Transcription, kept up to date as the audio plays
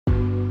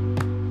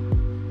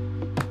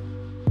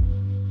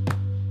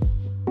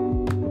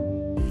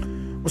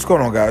What's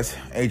going on, guys?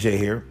 AJ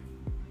here.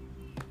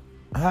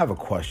 I have a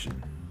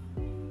question.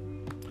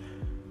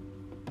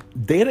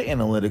 Data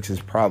analytics is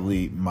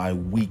probably my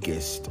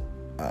weakest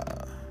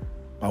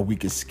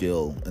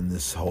skill in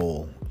this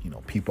whole,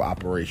 people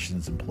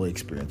operations, employee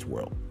experience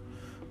world.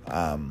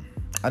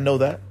 I know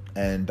that,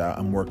 and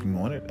I'm working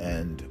on it,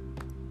 and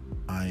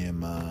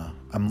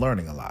I'm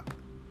learning a lot.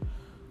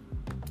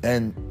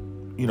 And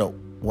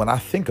when I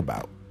think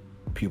about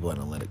people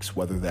analytics,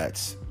 whether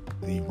that's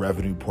the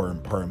revenue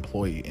per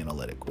employee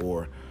analytic,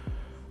 or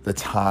the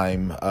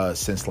time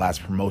since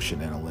last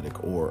promotion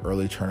analytic, or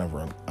early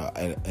turnover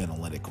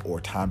analytic, or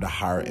time to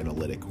hire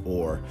analytic,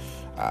 or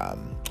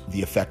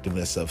the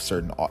effectiveness of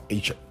certain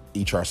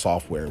HR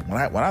software.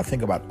 When I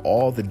think about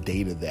all the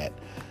data that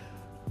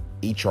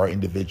HR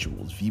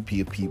individuals,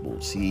 VP of people,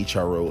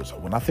 CHROs,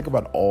 when I think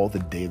about all the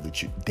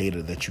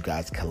data that you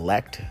guys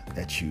collect,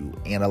 that you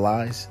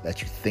analyze,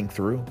 that you think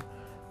through,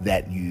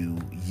 that you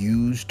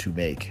use to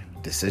make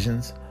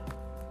decisions,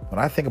 when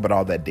I think about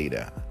all that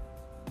data,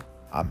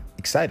 I'm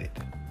excited.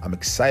 I'm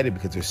excited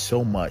because there's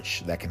so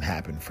much that can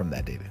happen from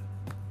that data.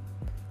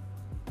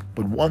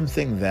 But one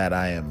thing that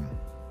I'm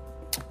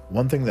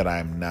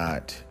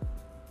not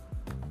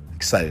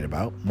excited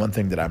about, one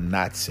thing that I'm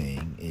not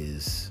seeing,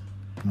 is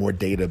more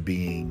data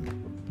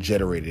being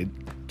generated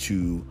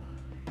to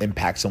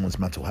impact someone's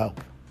mental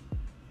health.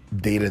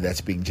 Data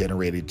that's being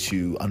generated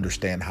to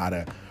understand how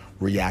to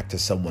react to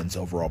someone's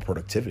overall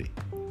productivity.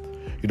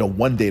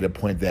 One data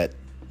point that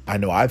I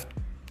know I've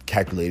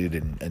calculated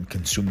and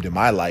consumed in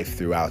my life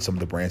throughout some of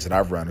the brands that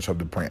I've run, or some of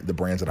the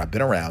brands that I've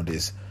been around,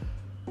 is,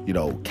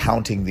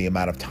 counting the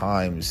amount of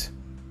times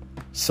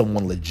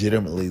someone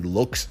legitimately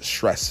looks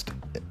stressed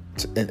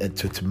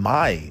to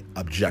my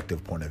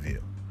objective point of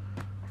view.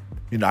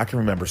 I can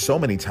remember so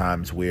many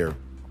times where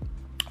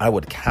I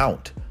would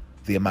count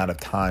the amount of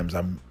times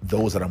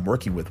those that I'm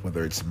working with,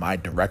 whether it's my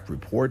direct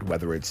report,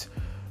 whether it's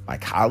my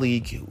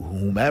colleague,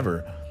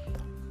 whomever,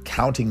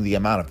 counting the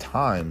amount of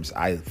times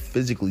I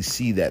physically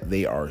see that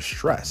they are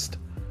stressed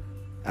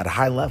at a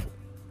high level,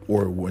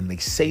 or when they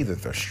say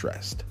that they're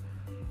stressed.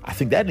 I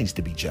think that needs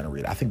to be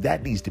generated. I think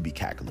that needs to be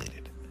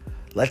calculated.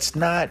 Let's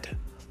not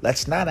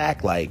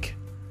act like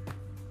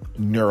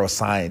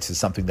neuroscience is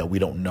something that we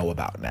don't know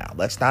about now.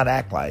 Let's not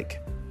act like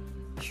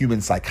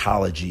human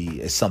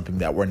psychology is something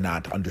that we're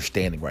not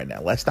understanding right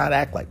now. Let's not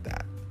act like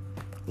that.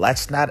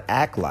 Let's not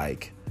act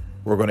like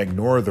we're going to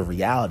ignore the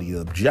reality, the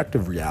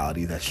objective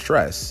reality, that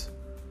stress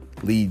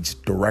leads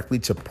directly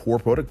to poor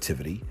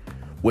productivity,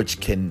 which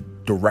can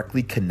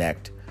directly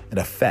connect and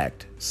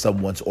affect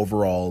someone's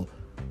overall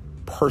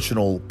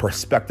personal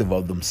perspective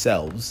of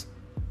themselves,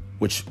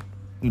 which,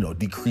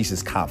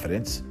 decreases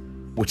confidence,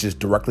 which is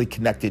directly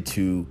connected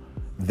to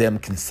them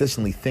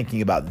consistently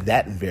thinking about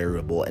that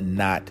variable and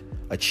not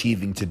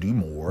achieving to do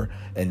more,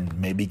 and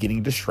maybe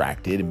getting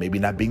distracted, and maybe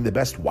not being the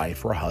best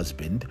wife or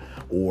husband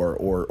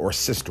or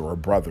sister or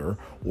brother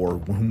or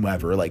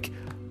whomever.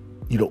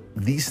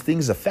 These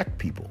things affect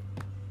people.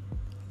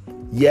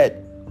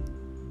 Yet,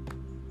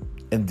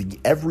 in the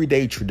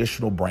everyday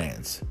traditional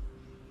brands,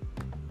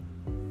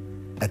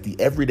 at the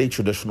everyday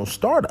traditional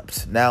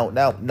startups, now,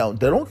 don't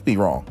get me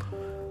wrong.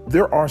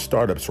 There are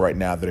startups right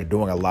now that are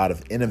doing a lot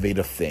of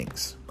innovative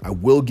things. I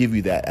will give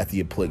you that at the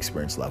employee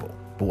experience level.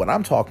 But what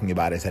I'm talking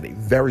about is at a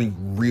very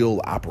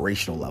real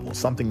operational level,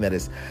 something that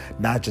is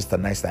not just a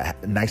nice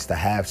to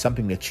have,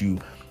 something that you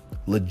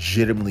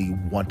legitimately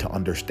want to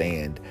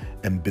understand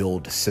and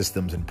build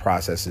systems and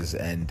processes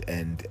and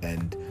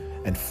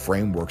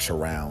frameworks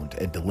around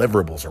and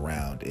deliverables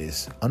around,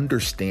 is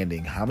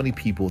understanding how many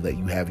people that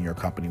you have in your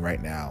company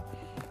right now,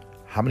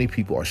 how many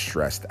people are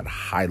stressed at a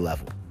high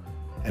level,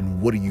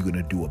 and what are you going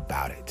to do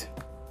about it?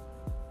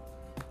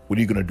 What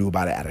are you going to do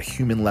about it at a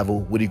human level?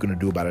 What are you going to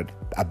do about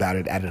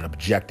it at an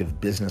objective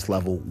business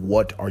level?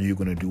 What are you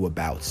going to do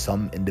about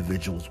some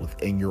individuals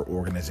within your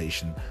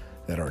organization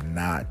that are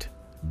not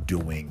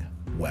doing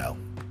well?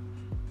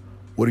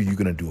 What are you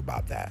going to do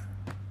about that?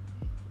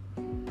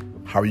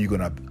 How are you going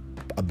to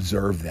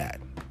observe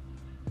that?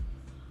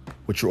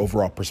 What's your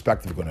overall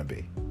perspective going to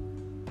be?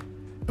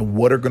 And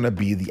what are going to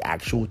be the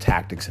actual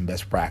tactics and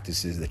best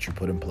practices that you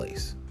put in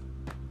place?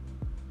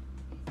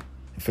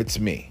 If it's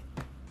me,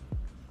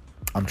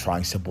 I'm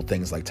trying simple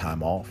things like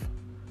time off.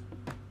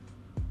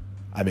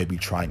 I may be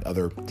trying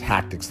other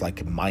tactics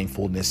like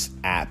mindfulness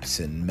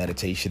apps and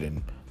meditation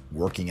and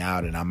working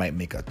out, and I might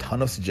make a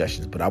ton of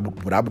suggestions. But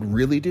what I would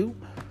really do,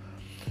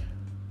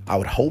 I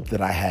would hope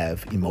that I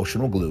have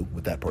emotional glue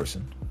with that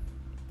person.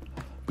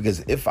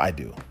 Because if I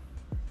do,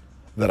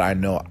 that I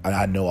know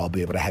I'll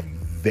be able to have a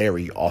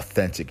very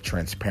authentic,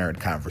 transparent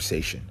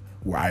conversation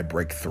where I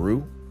break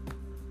through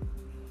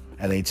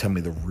and they tell me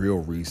the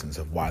real reasons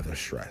of why they're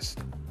stressed.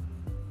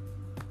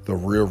 The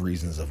real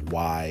reasons of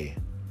why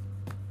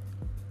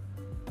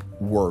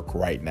work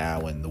right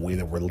now, and the way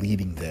that we're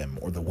leading them,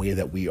 or the way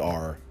that we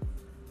are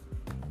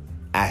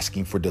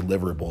asking for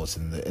deliverables,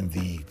 and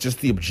the just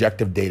the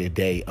objective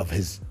day-to-day of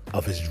his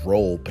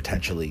role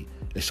potentially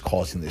is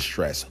causing this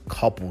stress,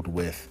 coupled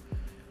with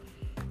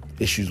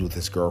issues with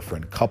his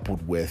girlfriend,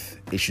 coupled with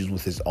issues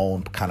with his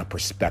own kind of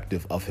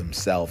perspective of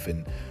himself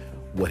and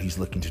what he's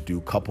looking to do,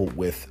 coupled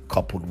with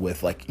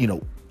like,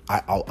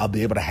 I'll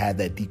be able to have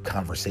that deep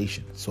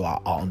conversation. So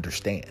I'll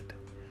understand.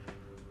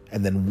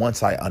 And then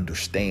once I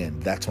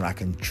understand, that's when I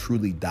can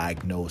truly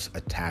diagnose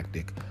a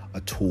tactic,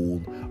 a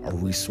tool, a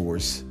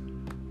resource.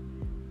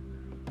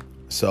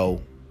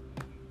 So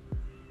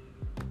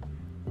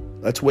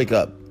let's wake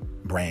up,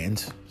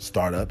 brands,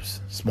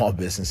 startups, small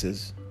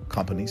businesses,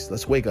 companies.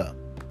 Let's wake up.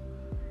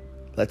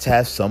 Let's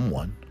have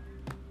someone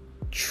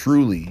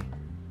truly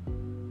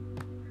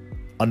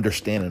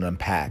understand and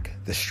unpack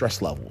the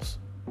stress levels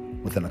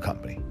within a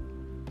company.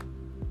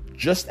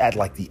 Just at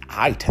like the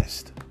eye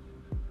test,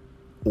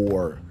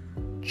 or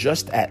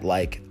just at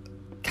like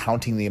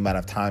counting the amount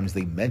of times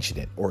they mention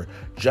it, or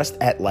just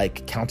at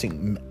like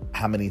counting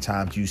how many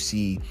times you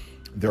see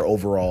their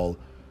overall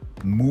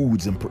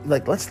moods. And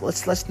like,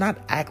 let's not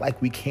act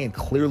like we can't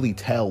clearly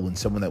tell when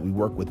someone that we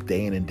work with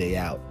day in and day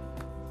out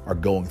are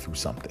going through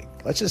something.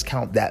 Let's just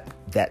count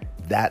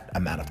that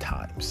amount of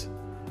times,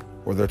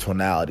 or their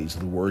tonalities,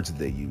 the words that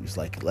they use.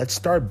 Like, let's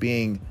start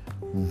being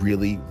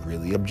really,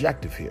 really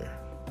objective here.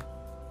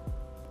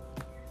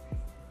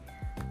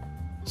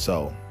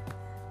 So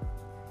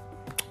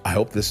I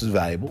hope this is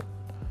valuable.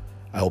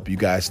 I hope you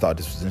guys thought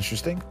this was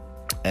interesting.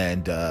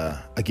 And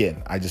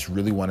again, I just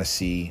really want to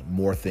see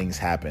more things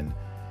happen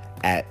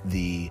at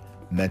the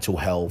mental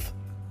health,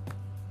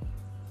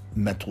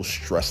 mental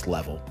stress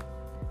level.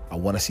 I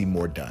want to see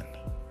more done.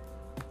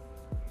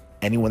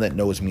 Anyone that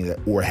knows me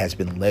or has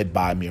been led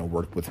by me or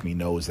worked with me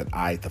knows that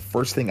the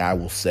first thing I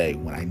will say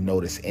when I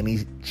notice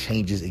any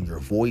changes in your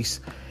voice,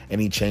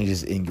 any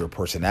changes in your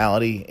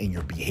personality, in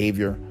your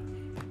behavior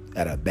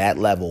at a bad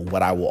level,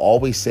 what I will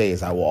always say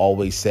is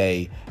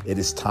it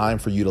is time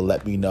for you to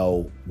let me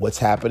know what's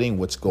happening,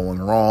 what's going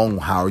wrong,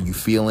 how are you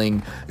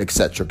feeling,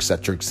 etc.,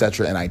 etc.,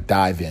 etc. And I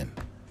dive in.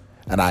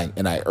 And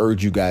I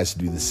urge you guys to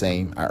do the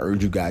same. I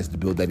urge you guys to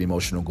build that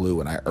emotional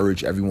glue. And I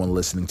urge everyone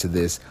listening to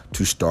this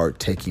to start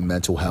taking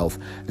mental health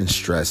and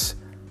stress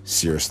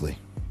seriously.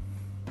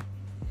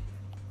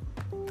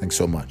 Thanks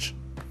so much.